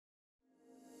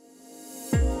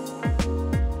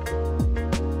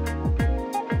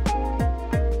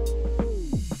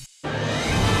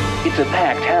It's a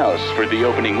packed house for the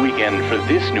opening weekend for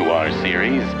this noir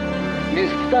series.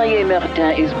 Miss Thayer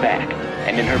Martin is back,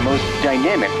 and in her most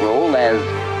dynamic role as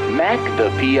Mac the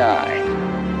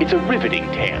P.I. It's a riveting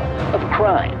tale of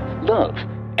crime, love,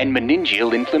 and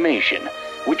meningeal inflammation,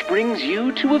 which brings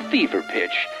you to a fever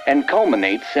pitch and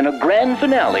culminates in a grand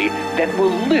finale that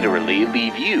will literally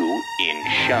leave you in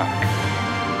shock.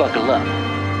 Buckle up.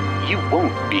 You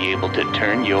won't be able to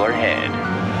turn your head.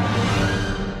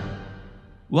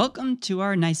 Welcome to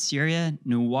our Neisseria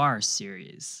Noir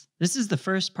Series. This is the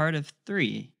first part of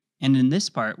 3, and in this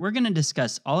part, we're going to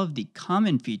discuss all of the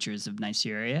common features of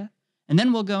Neisseria, and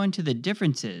then we'll go into the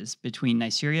differences between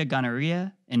Neisseria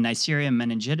gonorrhea and Neisseria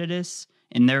meningitis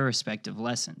in their respective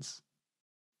lessons.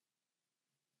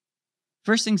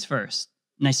 First things first,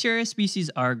 Neisseria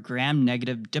species are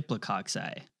gram-negative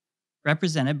Diplococci,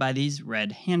 represented by these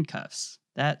red handcuffs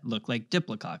that look like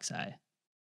Diplococci.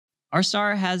 Our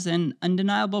star has an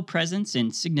undeniable presence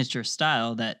and signature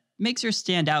style that makes her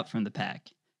stand out from the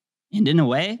pack. And in a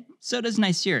way, so does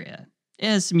Neisseria. It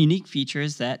has some unique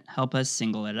features that help us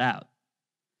single it out.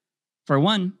 For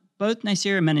one, both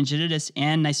Neisseria meningitis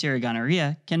and Neisseria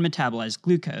gonorrhea can metabolize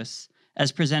glucose,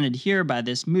 as presented here by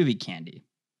this movie candy.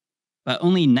 But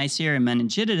only Neisseria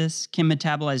meningitis can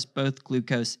metabolize both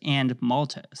glucose and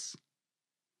maltose.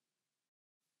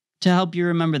 To help you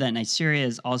remember that Neisseria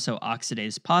is also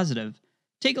oxidase positive,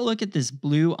 take a look at this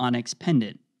blue onyx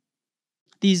pendant.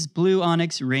 These blue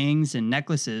onyx rings and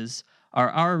necklaces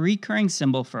are our recurring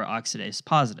symbol for oxidase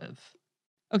positive.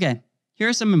 Okay, here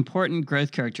are some important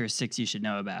growth characteristics you should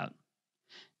know about.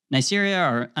 Neisseria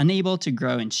are unable to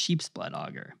grow in sheep's blood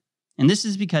agar, and this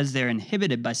is because they're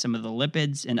inhibited by some of the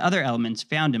lipids and other elements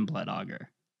found in blood agar.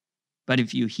 But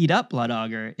if you heat up blood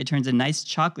agar, it turns a nice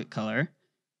chocolate color,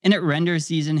 and it renders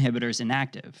these inhibitors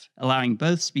inactive, allowing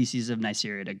both species of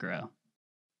Neisseria to grow.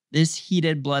 This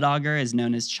heated blood agar is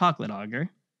known as chocolate agar,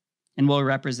 and we'll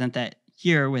represent that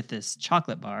here with this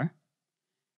chocolate bar.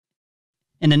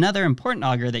 And another important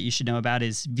agar that you should know about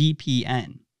is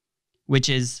VPN, which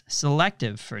is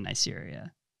selective for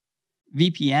Neisseria.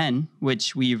 VPN,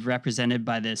 which we've represented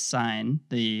by this sign,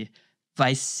 the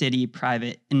Vice City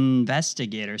Private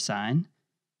Investigator sign,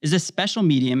 is a special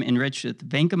medium enriched with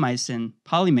vancomycin,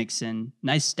 polymyxin,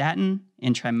 nystatin,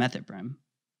 and trimethoprim.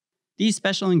 These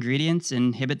special ingredients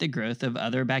inhibit the growth of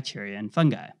other bacteria and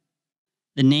fungi.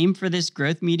 The name for this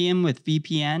growth medium with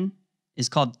VPN is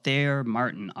called Thayer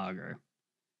Martin agar,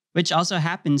 which also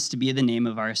happens to be the name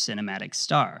of our cinematic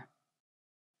star.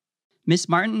 Miss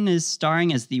Martin is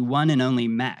starring as the one and only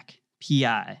Mac,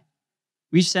 P.I.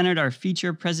 We've centered our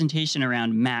feature presentation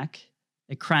around Mac,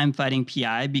 a crime-fighting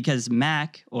PI, because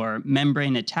MAC, or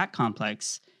membrane attack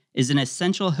complex, is an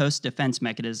essential host defense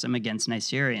mechanism against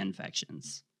Neisseria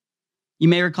infections. You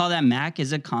may recall that MAC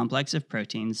is a complex of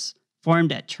proteins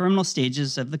formed at terminal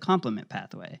stages of the complement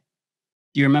pathway.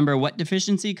 Do you remember what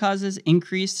deficiency causes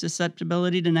increased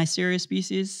susceptibility to Neisseria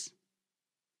species?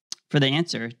 For the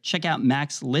answer, check out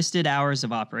MAC's listed hours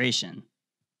of operation.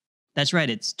 That's right,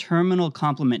 it's terminal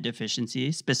complement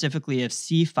deficiency, specifically of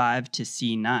C5 to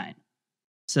C9.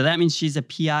 So that means she's a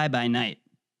PI by night,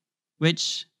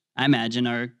 which I imagine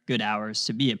are good hours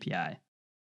to be a PI.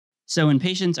 So when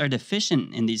patients are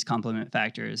deficient in these complement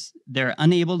factors, they're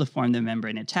unable to form the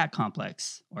membrane attack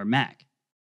complex, or MAC.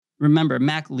 Remember,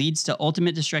 MAC leads to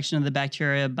ultimate destruction of the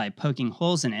bacteria by poking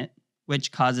holes in it,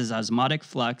 which causes osmotic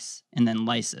flux and then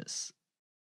lysis.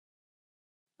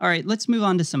 All right, let's move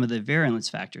on to some of the virulence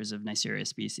factors of Neisseria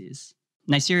species.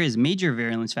 Neisseria's major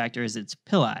virulence factor is its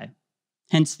pili,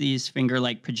 hence these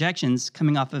finger-like projections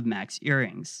coming off of Mac's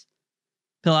earrings.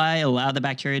 Pili allow the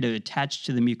bacteria to attach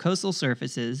to the mucosal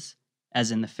surfaces,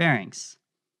 as in the pharynx.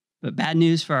 But bad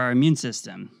news for our immune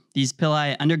system. These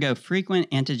pili undergo frequent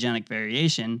antigenic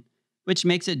variation, which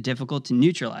makes it difficult to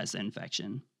neutralize the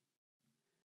infection.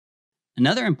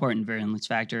 Another important virulence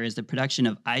factor is the production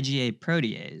of IgA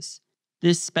protease.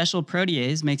 This special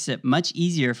protease makes it much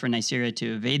easier for Neisseria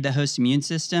to evade the host immune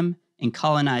system and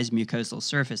colonize mucosal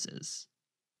surfaces.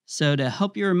 So to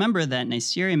help you remember that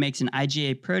Neisseria makes an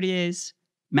IgA protease,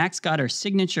 Mac's got her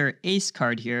signature ACE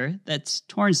card here that's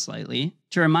torn slightly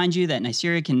to remind you that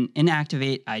Neisseria can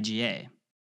inactivate IgA.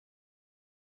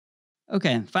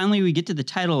 Okay, finally we get to the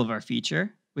title of our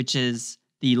feature, which is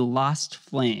the Lost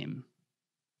Flame.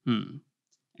 Are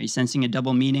you sensing a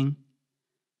double meaning?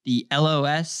 The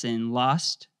LOS in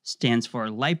lost stands for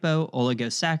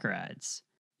lipo-oligosaccharides.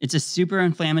 It's a super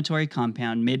inflammatory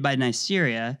compound made by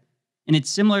Neisseria, and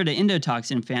it's similar to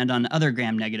endotoxin found on other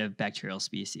gram-negative bacterial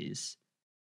species.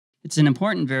 It's an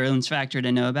important virulence factor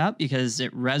to know about because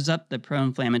it revs up the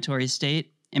pro-inflammatory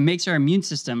state it makes our immune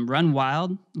system run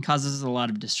wild and causes a lot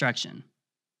of destruction.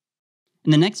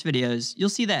 In the next videos, you'll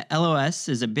see that LOS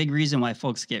is a big reason why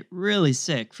folks get really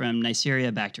sick from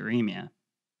Neisseria bacteremia.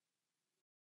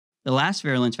 The last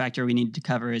virulence factor we need to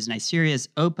cover is Neisseria's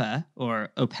OPA, or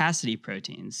opacity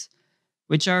proteins,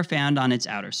 which are found on its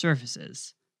outer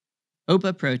surfaces.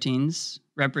 OPA proteins,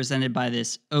 represented by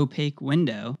this opaque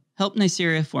window, help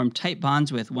Neisseria form tight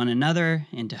bonds with one another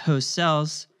and to host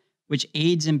cells, which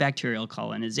aids in bacterial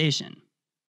colonization.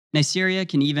 Neisseria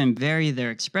can even vary their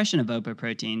expression of OPA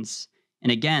proteins,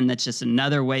 and again, that's just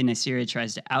another way Neisseria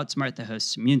tries to outsmart the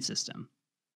host's immune system.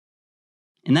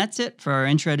 And that's it for our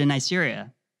intro to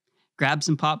Neisseria. Grab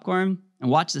some popcorn and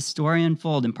watch the story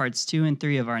unfold in parts 2 and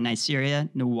 3 of our Neisseria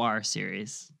Noir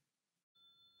series.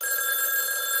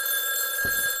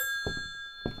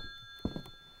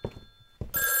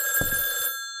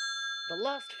 The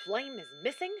lost flame is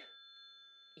missing?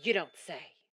 You don't say.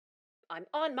 I'm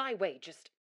on my way, just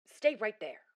stay right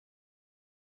there.